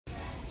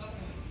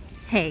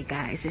Hey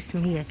guys, it's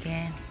me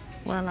again.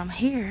 Well, I'm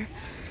here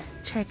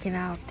checking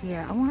out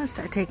I want to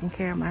start taking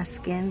care of my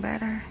skin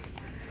better.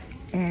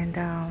 And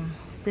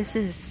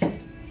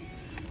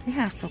they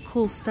have some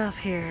cool stuff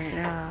here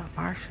at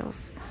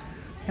Marshall's.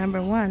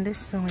 Number one,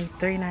 this is only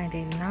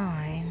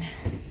 $3.99,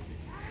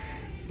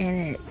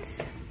 and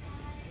it's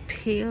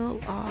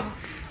peel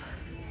off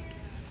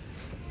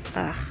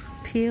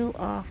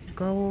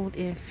gold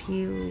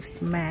infused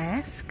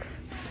mask.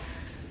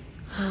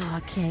 Oh,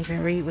 I can't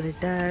even read what it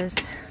does.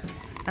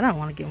 I don't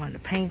want to get one of the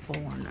painful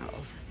one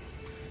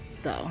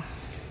though.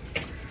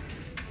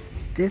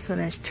 This one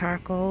is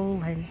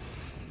charcoal and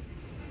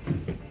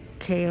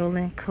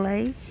kaolin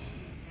clay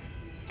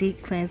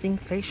deep cleansing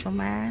facial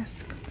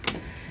mask.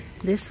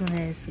 This one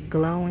is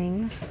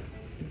glowing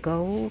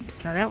gold.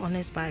 Now that one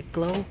is by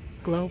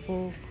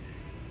Global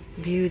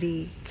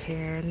Beauty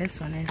Care, and this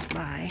one is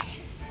by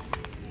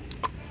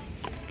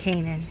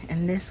Kanan,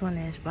 and this one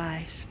is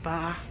by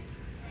Spa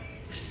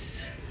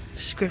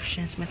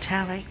Prescriptions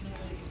Metallic,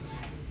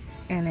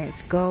 and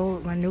it's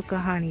gold, manuka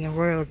honey, and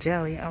royal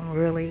jelly. I'm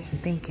really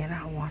thinking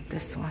I want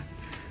this one.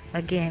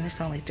 Again,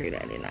 it's only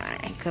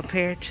 $3.99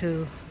 compared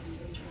to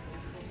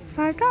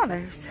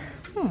 $5.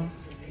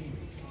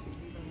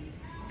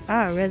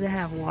 I'd rather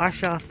have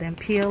wash off than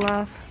peel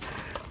off,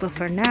 but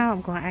for now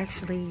I'm going to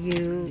actually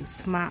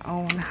use my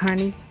own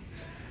honey.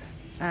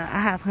 I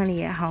have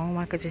honey at home.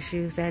 I could just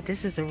use that.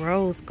 This is a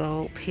rose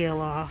gold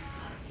peel off.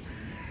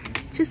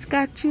 Just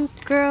got you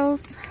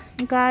girls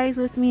and guys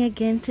with me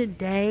again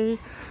today.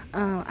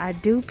 I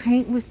do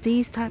paint with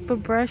these type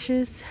of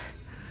brushes.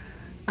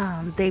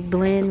 They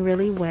blend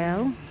really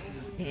well.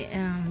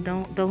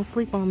 Don't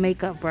sleep on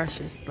makeup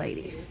brushes,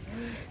 ladies.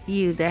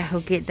 You that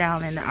who get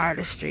down in the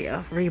artistry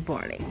of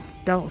reborning,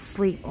 don't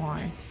sleep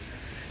on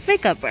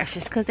makeup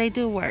brushes because they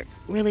do work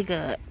really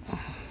good.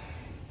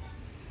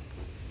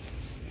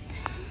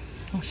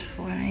 It's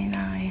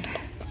 $4.99.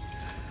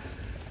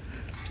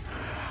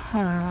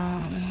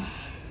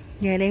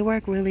 Yeah, they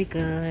work really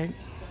good,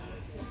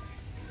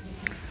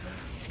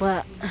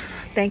 but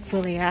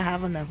thankfully I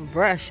have enough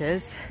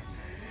brushes.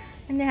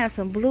 And they have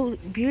some blue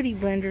beauty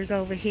blenders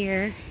over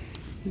here.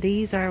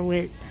 These are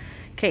what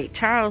Kate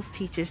Charles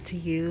teaches to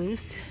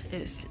use.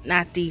 It's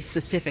not these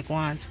specific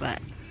ones, but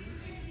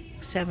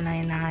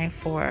 $7.99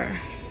 for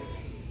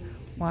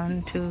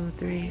 1, 2,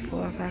 3,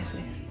 4, 5,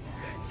 6,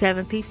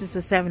 7 pieces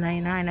of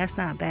 $7.99. That's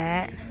not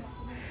bad.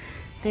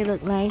 They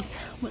look nice.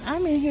 But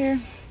I'm in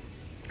here.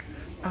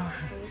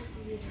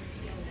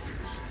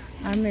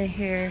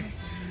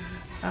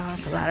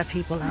 It's a lot of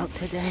people out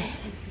today,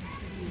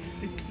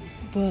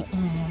 but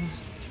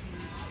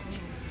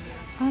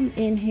I'm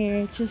in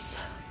here just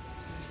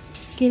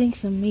getting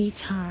some me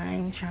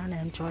time, trying to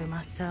enjoy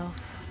myself,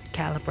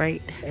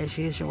 calibrate as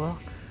usual.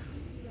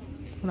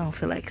 I don't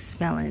feel like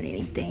smelling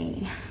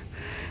anything.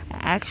 I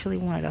actually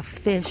wanted a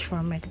fish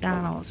from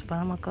McDonald's, but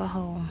I'm gonna go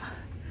home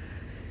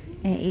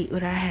and eat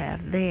what I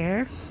have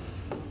there.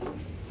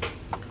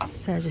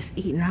 So just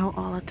eating out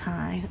all the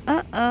time.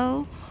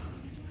 Uh-oh.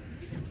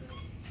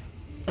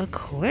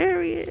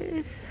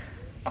 Aquarius.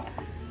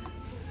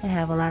 They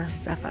have a lot of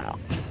stuff out.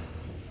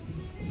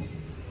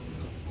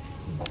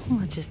 I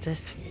want to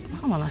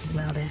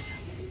smell this.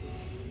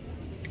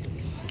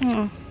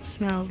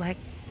 Smells like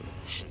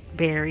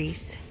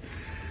berries.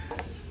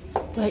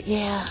 But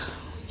yeah,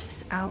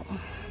 just out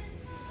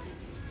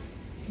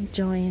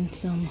enjoying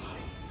some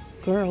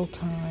girl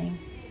time.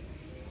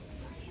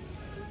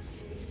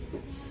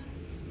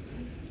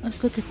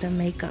 Let's look at the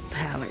makeup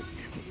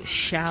palettes,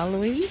 shall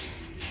we?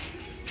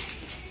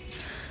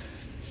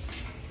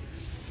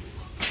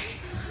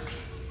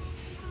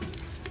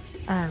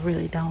 I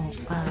really don't.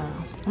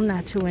 I'm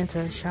not too into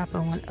a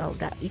shopping one. Oh,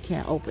 that you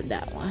can't open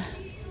that one.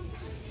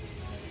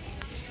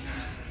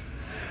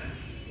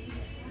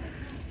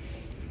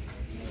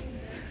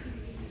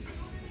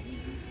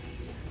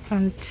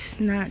 I'm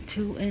not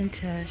too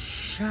into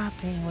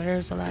shopping where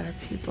there's a lot of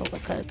people,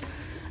 because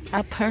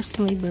I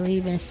personally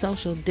believe in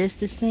social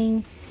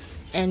distancing,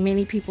 and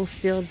many people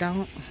still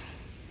don't,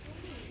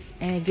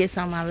 and it gets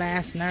on my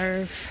last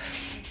nerve.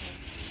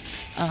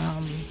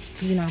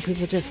 You know,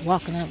 people just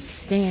walking up,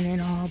 standing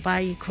all by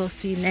you, close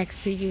to you,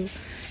 next to you.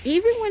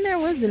 Even when there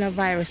wasn't a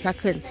virus, I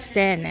couldn't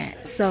stand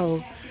that.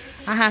 So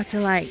I have to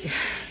like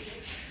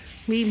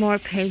be more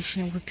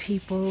patient with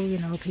people. You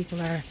know, people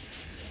are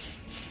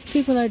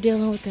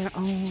dealing with their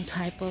own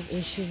type of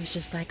issues,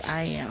 just like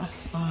I am.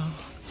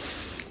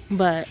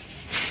 But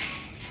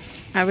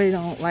I really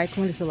don't like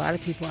when there's a lot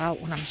of people out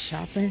when I'm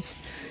shopping,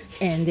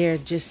 and there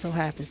just so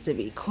happens to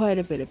be quite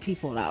a bit of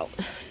people out.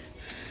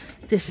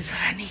 This is what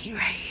I need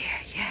right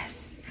here. Yes.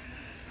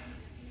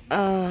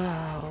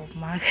 Oh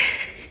my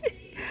God.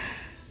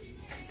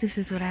 This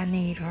is what I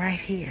need right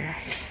here.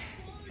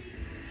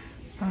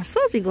 I'm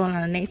supposed to be going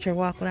on a nature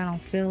walk, but I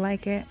don't feel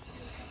like it.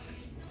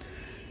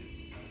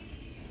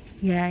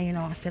 Yeah, you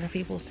know, instead of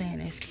people saying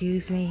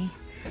excuse me,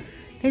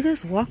 they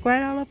just walk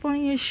right all up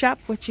on you and shop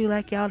with you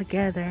like y'all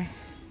together.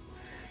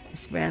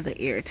 It's rather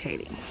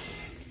irritating.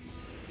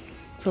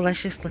 So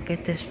let's just look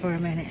at this for a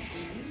minute.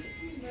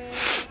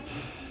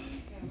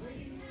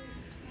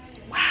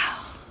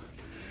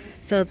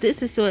 So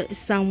this is what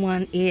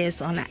someone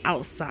is on the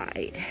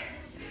outside.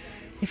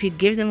 If you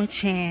give them a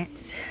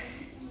chance,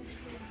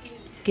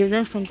 give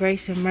them some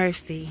grace and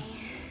mercy,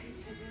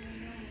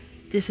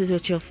 this is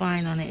what you'll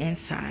find on the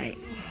inside.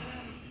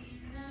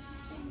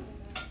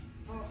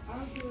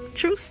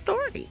 True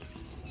story.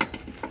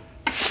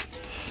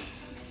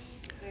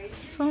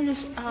 So I'm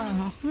just,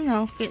 you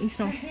know, getting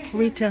some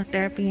retail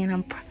therapy,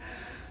 and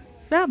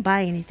if I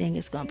buy anything,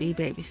 it's gonna be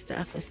baby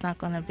stuff. It's not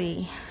gonna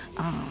be,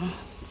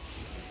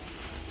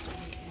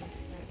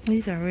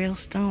 these are real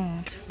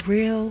stones,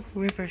 real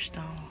river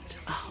stones.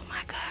 Oh my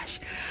gosh.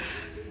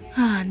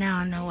 Oh, now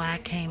I know why I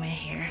came in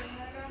here.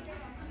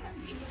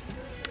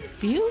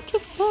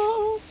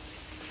 Beautiful.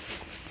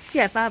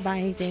 Yeah, if I buy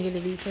anything,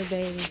 it'll be for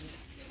babies.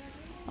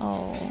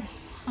 Oh,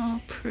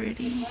 how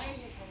pretty.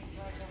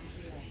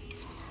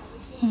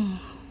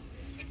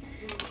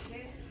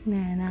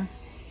 Nana.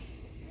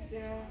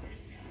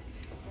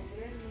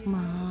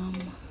 Mom.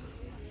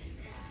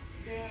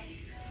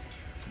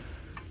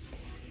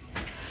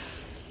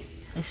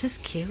 This is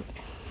cute.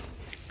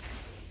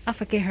 I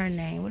forget her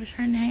name. What is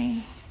her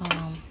name?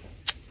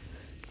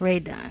 Rae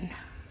Dunn.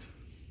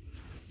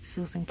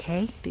 Susan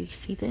K. Do you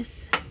see this?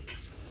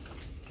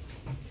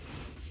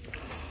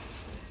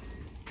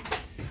 I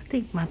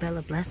think my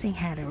Bella Blessing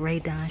had a Rae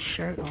Dunn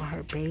shirt on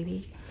her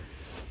baby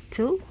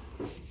too.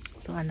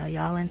 So I know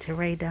y'all into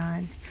Rae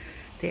Dunn.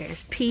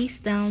 There's peace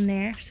down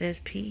there. It says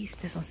peace.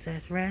 This one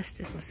says rest.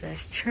 This one says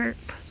chirp.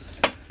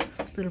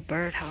 Little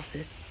birdhouse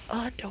is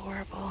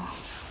adorable.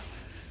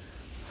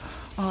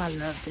 Oh, I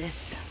love this.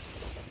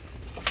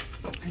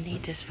 I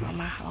need this for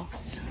my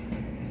house.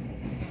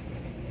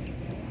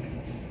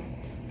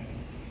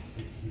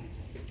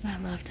 I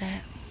love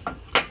that.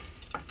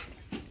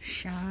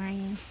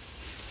 Shine.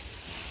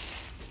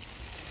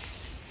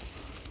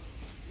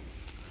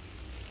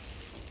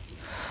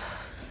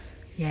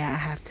 Yeah, I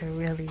have to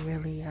really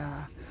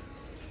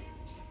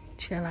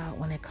chill out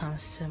when it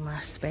comes to my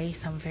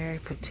space. I'm very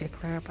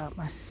particular about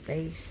my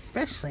space,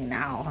 especially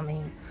now. I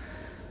mean,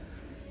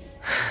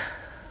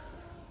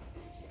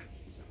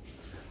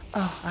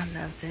 oh, I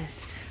love this.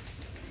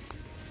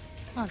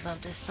 I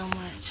love this so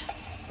much.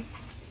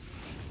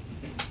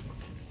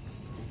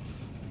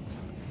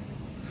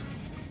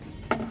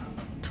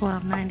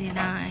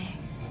 $12.99.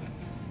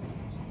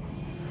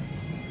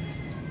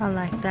 I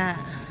like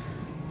that.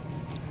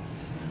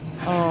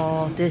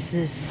 Oh, this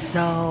is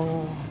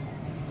so...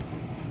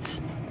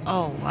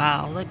 Oh,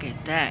 wow. Look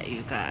at that,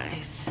 you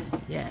guys.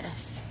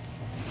 Yes.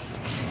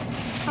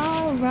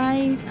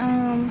 Alright.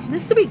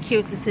 This would be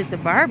cute to sit the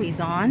Barbies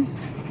on.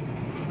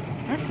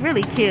 That's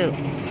really cute.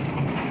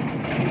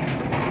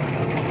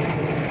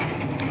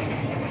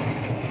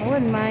 I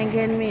wouldn't mind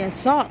getting me a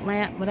salt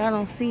lamp, but I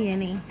don't see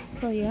any.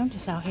 So yeah, I'm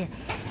just out here.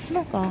 I'm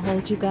not gonna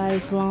hold you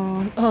guys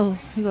long. Oh,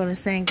 you go to the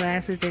same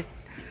glasses that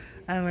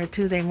I wear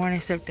Tuesday morning,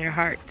 except their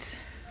hearts.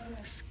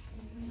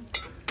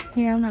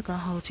 Yeah, I'm not gonna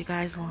hold you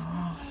guys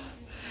long.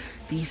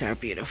 These are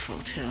beautiful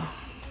too.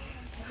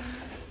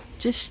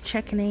 Just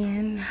checking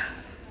in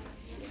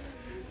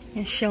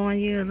and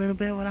showing you a little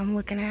bit of what I'm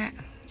looking at.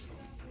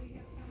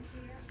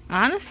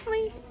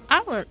 Honestly,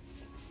 I would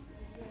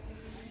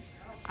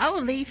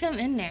leave him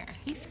in there.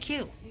 He's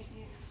cute.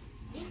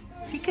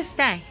 He could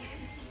stay.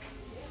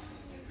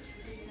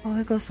 Oh,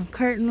 here goes some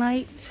curtain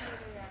lights.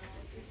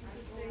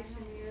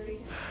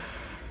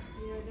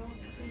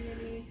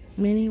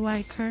 Mini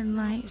white curtain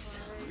lights.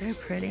 They're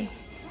pretty.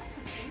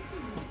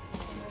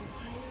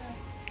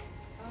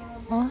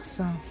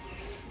 Awesome.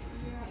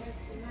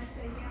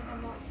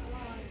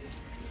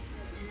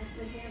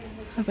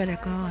 I better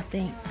go. I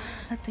think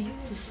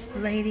this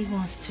lady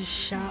wants to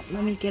shop.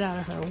 Let me get out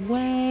of her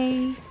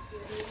way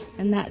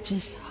and not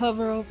just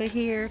hover over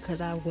here,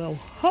 because I will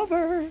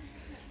hover.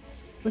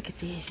 Look at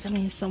these. I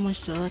mean, so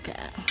much to look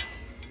at.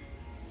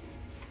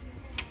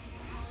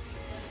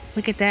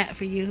 Look at that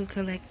for you who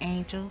collect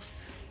angels.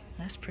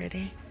 That's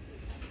pretty.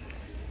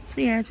 So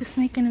yeah, just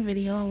making a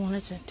video. I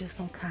wanted to do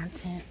some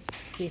content.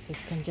 See if it's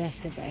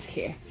congested back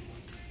here.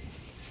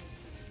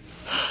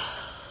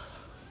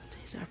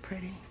 These are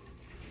pretty.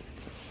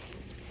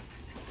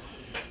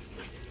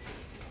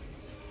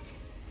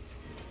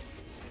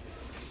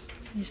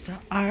 Here's the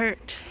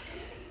art.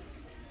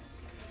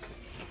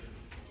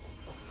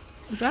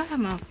 Do I have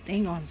my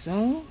thing on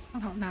Zoom? I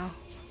don't know.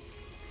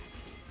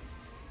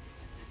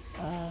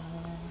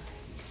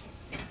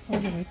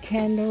 Those are the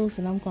candles,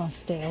 and I'm gonna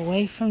stay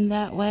away from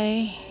that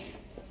way.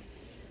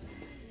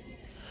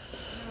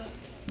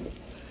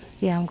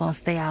 Yeah, I'm gonna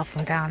stay out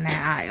from down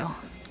that aisle.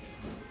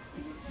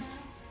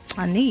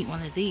 I need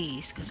one of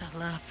these because I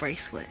love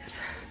bracelets.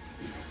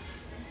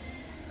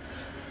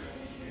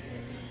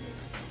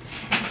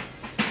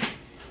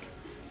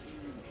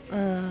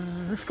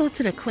 Let's go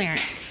to the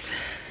clearance.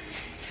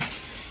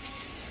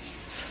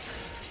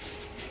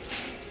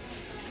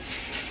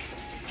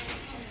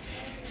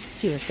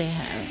 See what they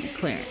have in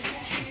clearance.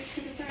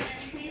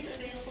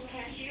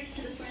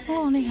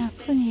 Oh, they have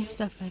plenty of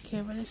stuff back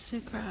here, but it's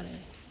too crowded.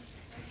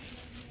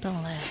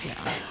 Don't laugh,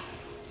 y'all.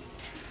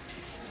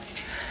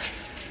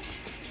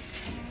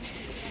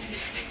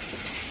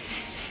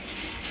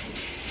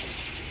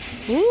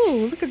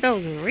 Ooh, look at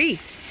those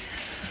wreaths.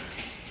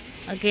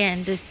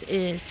 Again, this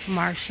is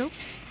Marshall's.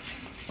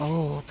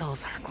 Oh,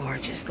 those are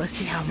gorgeous. Let's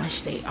see how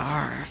much they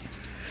are.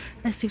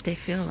 Let's see if they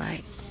feel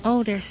like.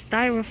 Oh, they're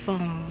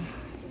styrofoam.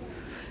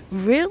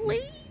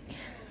 Really?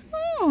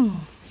 Oh,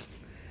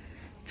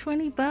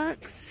 20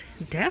 bucks.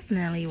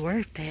 Definitely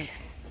worth it.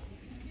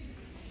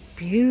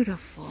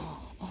 Beautiful.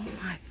 Oh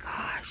my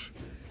gosh.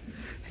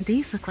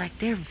 These look like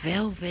they're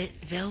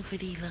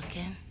velvety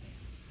looking.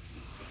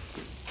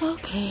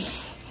 Okay.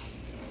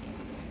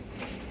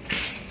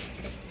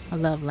 I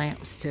love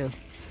lamps too.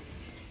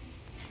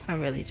 I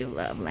really do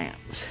love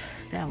lamps.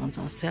 That one's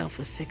on sale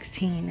for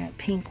 $16, that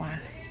pink one.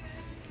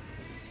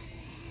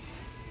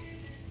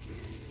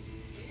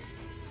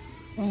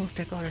 Oh, if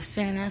they go to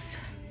Santa's.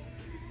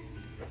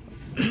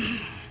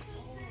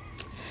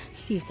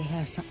 See if they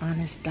have some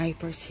honest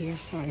diapers here.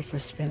 Sorry for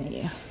spinning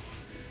you.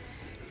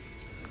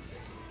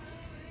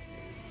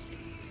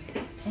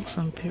 Oh,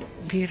 some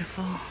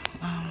beautiful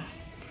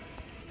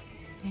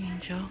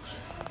angels.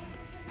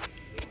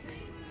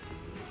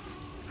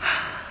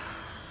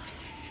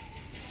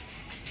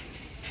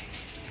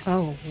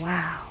 Oh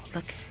wow,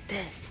 look at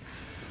this.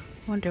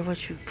 Wonder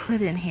what you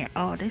put in here.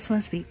 Oh, this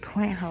must be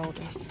plant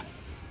holders.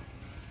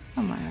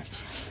 How much?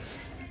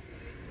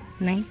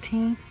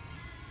 19.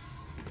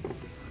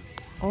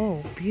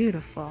 Oh,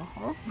 beautiful.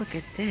 Oh, look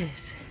at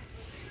this.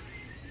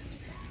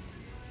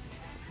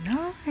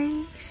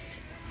 Nice.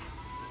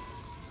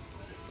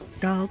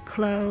 Dog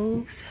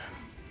clothes.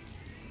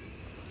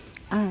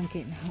 I'm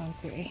getting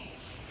hungry.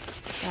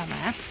 Got my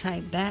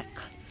appetite back.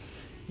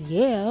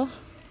 Yeah.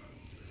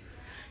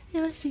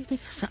 Yeah, let's see if they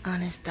got some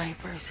honest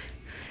diapers.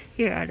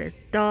 Here are the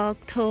dog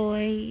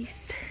toys.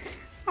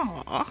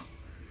 Aww.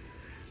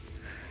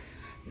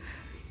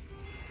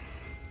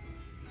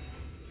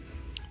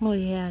 Oh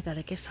yeah, I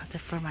gotta get something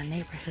for my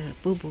neighborhood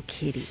Boo Boo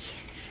Kitty.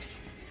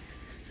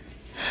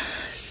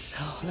 So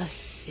let's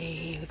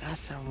see, we got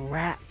some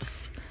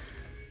wraps.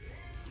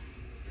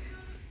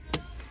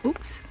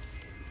 Oops.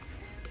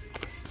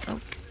 Oh.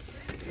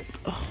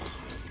 Oh.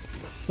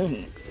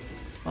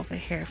 Over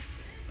here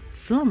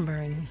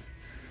flubbering.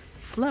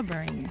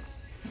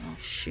 Oh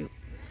shoot.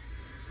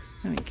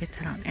 Let me get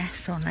that on there.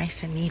 So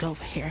nice and neat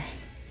over here.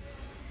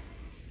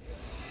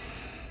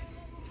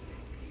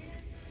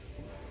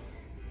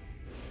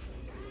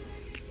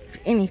 If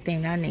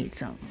anything, I need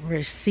some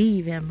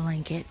receiving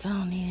blankets. I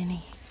don't need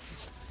any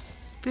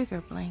bigger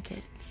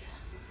blankets.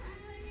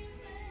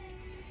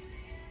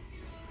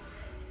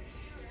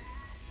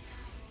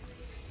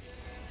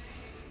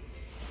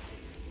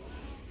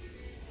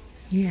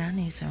 Yeah, I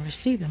need some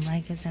receiving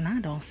blankets and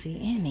I don't see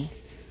any.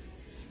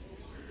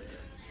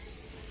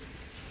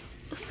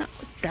 What's up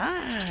with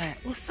that?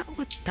 What's up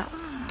with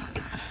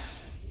that?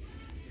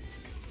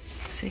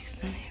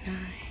 $6.99.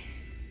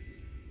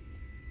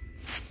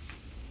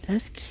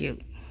 That's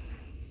cute.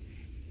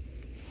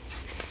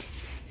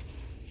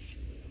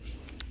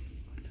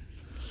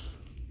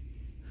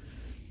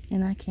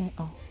 And I can't,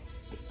 oh.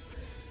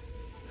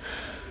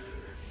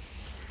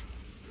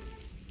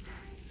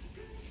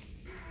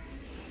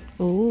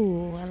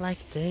 Ooh, I like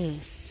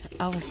this.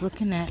 I was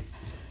looking at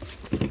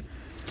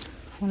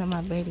one of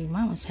my baby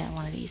mamas had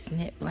one of these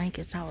knit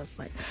blankets. I was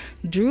like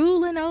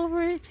drooling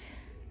over it.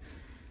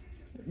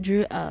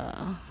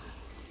 I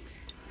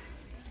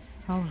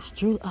was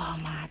oh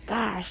my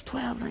gosh,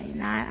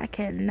 $12.99. I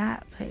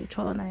cannot pay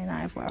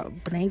 $12.99 for a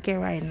blanket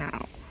right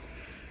now.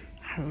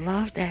 I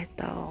love that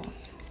though.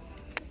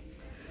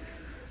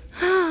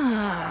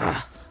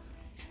 I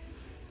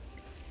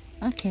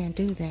can't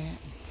do that.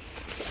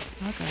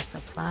 I got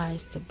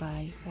supplies to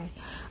buy.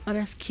 Oh,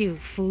 that's cute,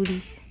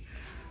 foodie.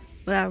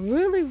 But I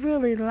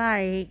really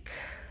like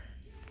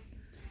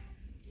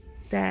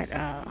that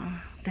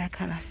that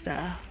kind of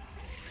stuff.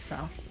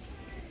 So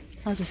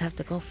I'll just have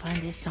to go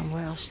find it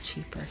somewhere else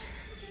cheaper.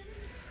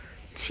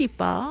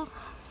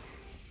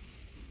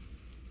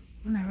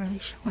 I'm not really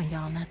showing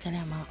y'all nothing,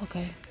 am I?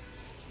 Okay.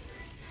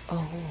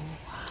 Oh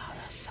wow,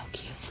 that's so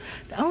cute.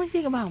 The only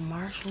thing about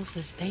Marshalls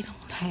is they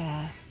don't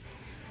have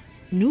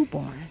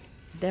newborn.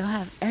 They'll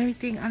have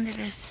everything under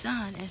the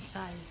sun in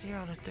size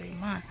 0 to 3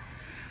 months,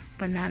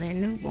 but not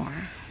in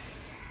newborn.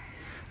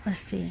 Let's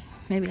see.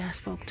 Maybe I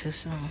spoke too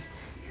soon.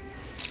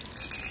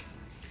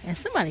 And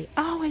somebody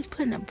always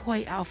putting a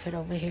boy outfit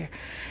over here.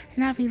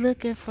 And I be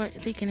looking for,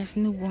 thinking it's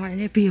newborn,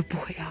 and it be a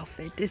boy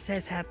outfit. This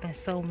has happened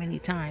so many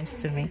times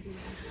to me.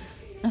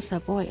 That's a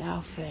boy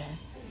outfit.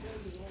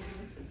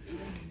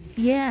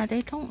 Yeah,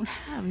 they don't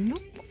have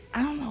newborn.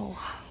 I don't know.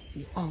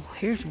 Oh,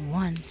 here's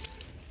one.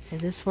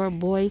 Is this for a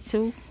boy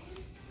too?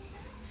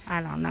 I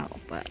don't know,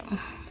 but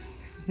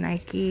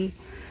Nike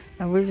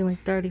originally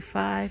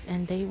 $35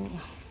 and they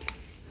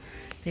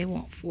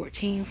want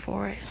 $14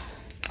 for it.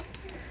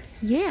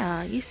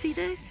 Yeah, you see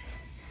this?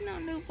 No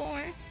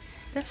newborn.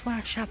 That's why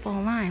I shop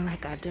online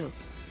like I do.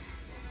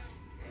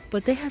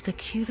 But they have the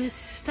cutest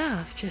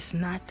stuff, just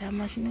not that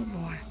much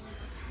newborn.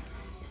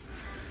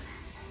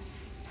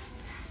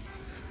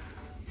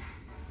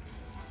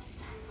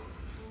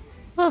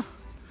 Oh.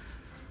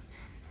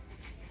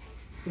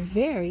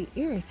 very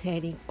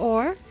irritating,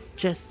 or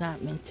just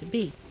not meant to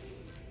be.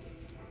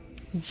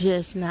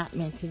 Just not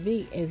meant to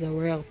be is a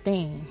real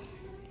thing.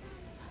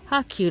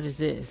 How cute is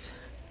this?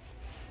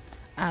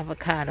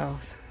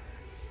 Avocados.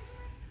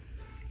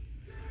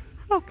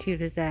 How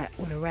cute is that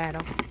with a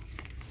rattle?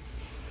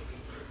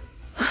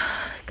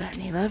 Got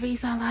any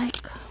lovies I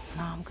like?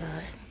 No, I'm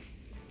good.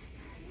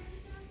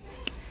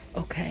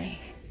 Okay.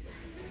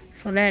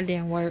 So that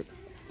didn't work.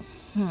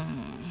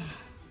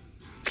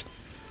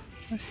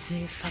 Let's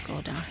see if I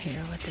go down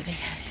here. What do they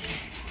have?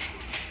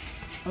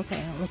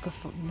 Okay, I'm looking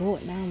for boy.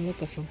 Now I'm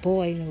looking for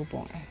boy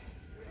newborn.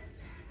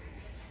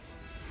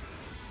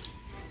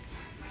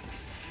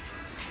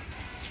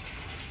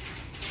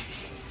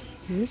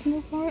 Is this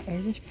newborn or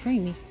is this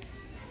preemie?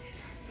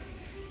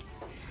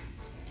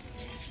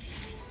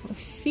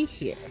 Let's see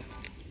here.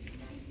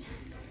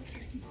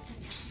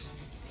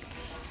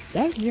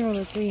 That's 0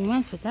 to 3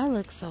 months, but that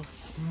looks so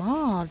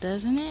small,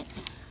 doesn't it?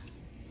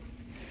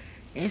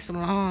 It's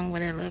long,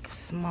 but it looks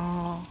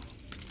small.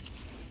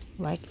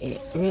 Like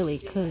it really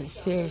could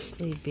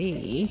seriously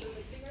be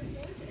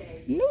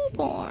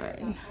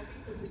newborn.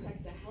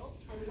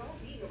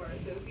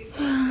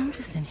 I'm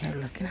just in here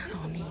looking. I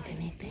don't need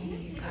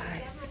anything, you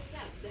guys.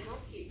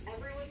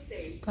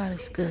 God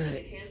is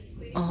good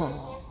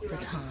all the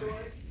time.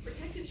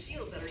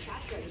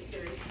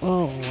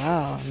 Oh,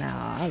 wow.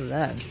 Now, I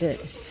love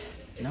this.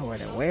 Nowhere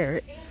to wear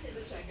it.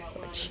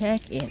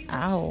 Check it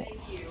out.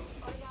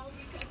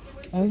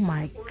 Oh,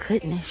 my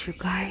goodness, you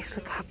guys.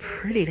 Look how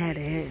pretty that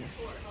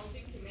is.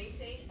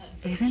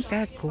 Isn't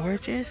that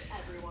gorgeous?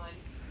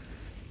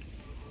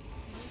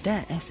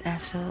 That is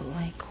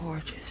absolutely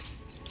gorgeous.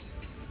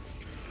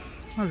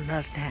 I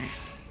love that.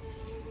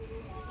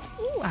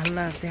 Ooh, I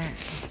love that.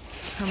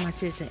 How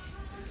much is it?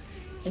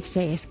 They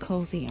say it's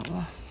cozy.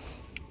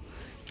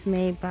 It's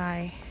made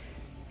by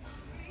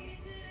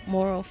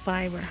Moral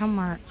Fiber. How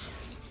much?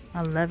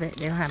 I love it.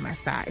 They don't have my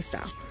size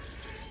though.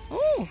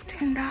 Oh,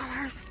 $10.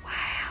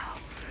 Wow.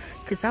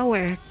 Because I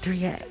wear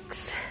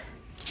 3X.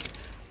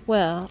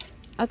 Well,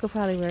 I could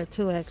probably wear a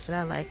 2X, but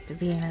I like to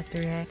be in a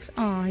 3X.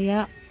 Oh,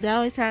 yeah. They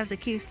always have the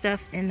cute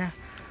stuff in the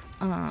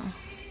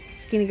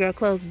skinny girl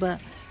clothes, but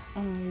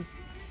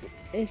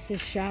it's a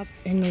shop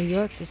in New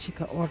York that you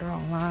can order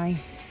online.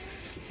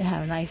 They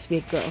have nice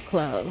big girl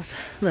clothes.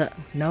 Look,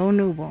 no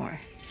newborn.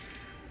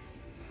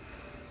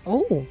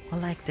 Oh, I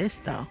like this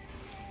though.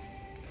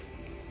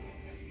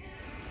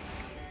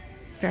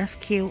 That's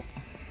cute.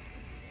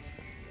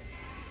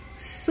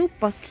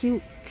 Super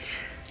cute.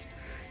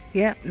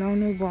 Yep, no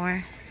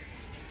newborn.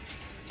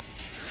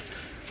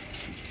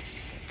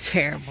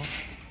 Terrible.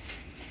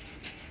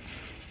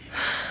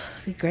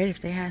 It'd be great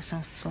if they had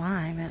some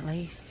slime at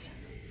least.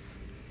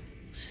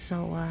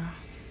 So,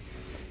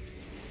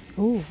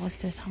 ooh, what's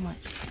this? How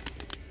much?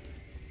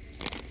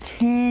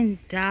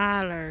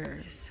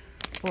 $10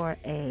 for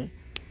a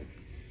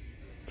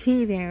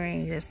teething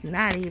ring that's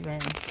not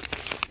even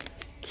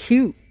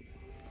cute.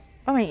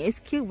 I mean, it's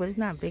cute, but it's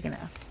not big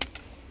enough.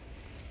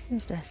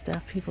 Here's that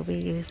stuff people be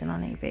using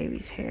on their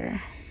baby's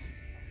hair.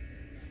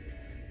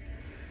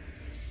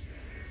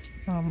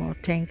 Normal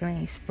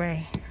tangling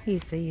spray. I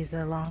used to use it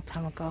a long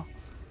time ago.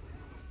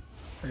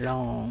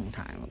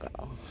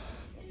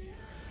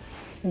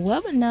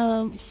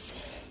 Wubbanubs.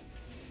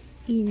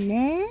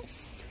 Ines.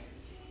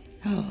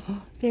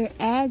 Oh, they're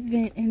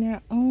Advent and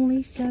they're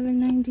only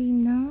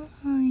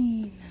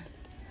 $7.99.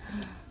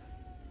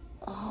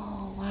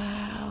 Oh,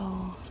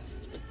 wow.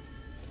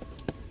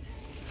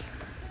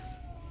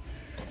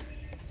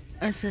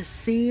 That's a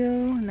seal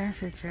and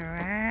that's a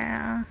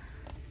giraffe.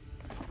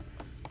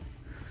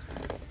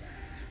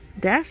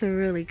 That's a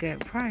really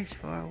good price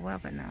for a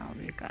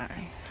Wubbanub, you guys.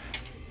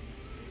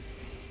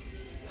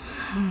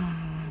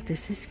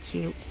 This is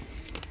cute.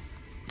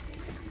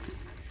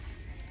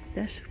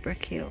 That's super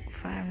cute.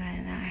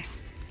 $5.99.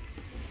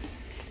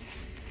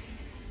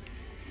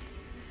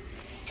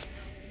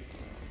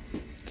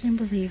 Can't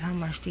believe how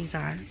much these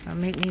are. Gonna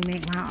make me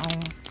make my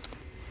own.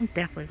 I'm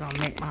definitely gonna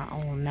make my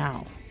own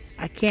now.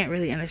 I can't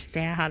really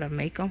understand how to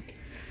make them.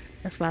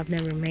 That's why I've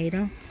never made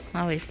them.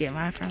 I always get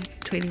mine from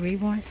Tweety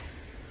Reborn.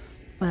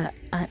 But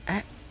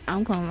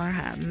I'm gonna learn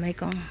how to make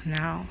them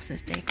now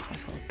since they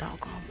cost so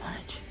doggone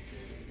much.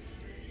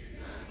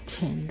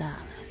 $10.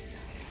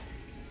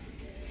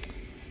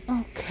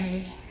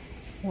 Okay.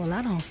 Well,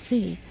 I don't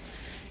see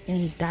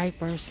any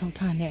diapers.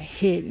 Sometimes they're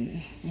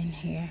hidden in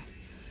here.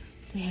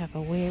 They have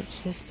a weird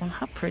system.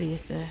 How pretty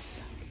is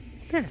this?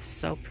 That is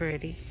so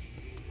pretty.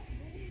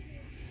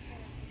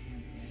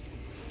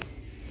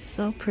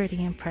 So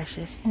pretty and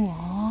precious.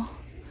 Aww.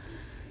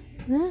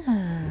 Look.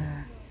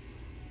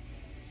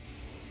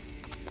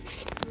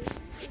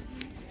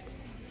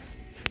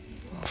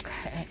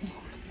 Okay.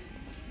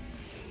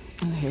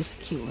 Oh, here's a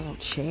cute little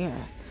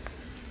chair.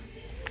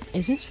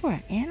 Is this for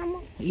an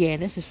animal? Yeah,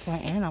 this is for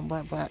an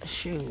animal, but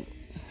shoot.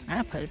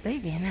 I put a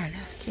baby in there.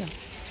 That's cute.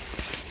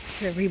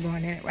 Put a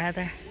reborn in it,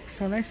 rather.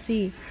 So let's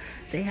see.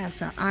 They have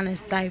some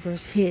honest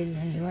diapers hidden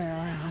anywhere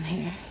around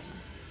here.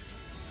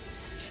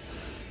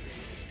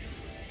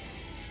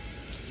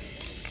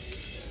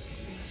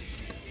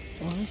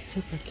 it's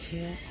super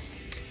cute.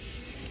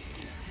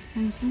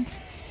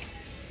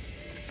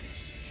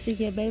 See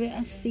ya, baby.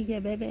 I see ya,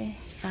 baby.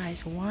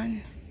 Size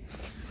 1.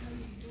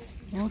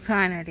 What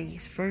kind are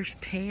these? First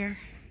pair.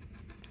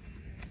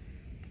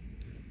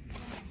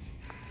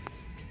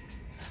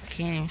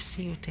 Can't even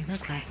see what they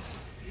look like.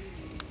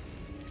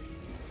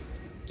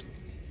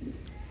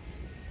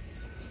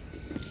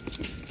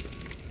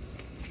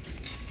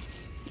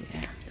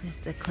 Yeah, there's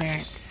the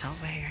clearance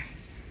over here.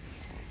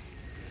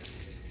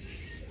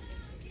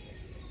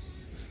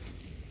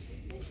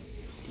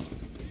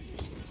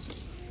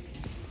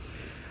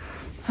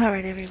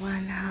 Alright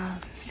everyone, I'll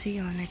see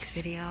you on the next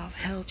video. I've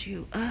held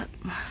you up,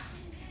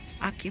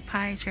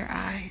 occupied your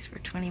eyes for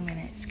 20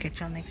 minutes. Catch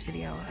you on the next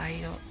video.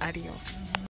 Adios.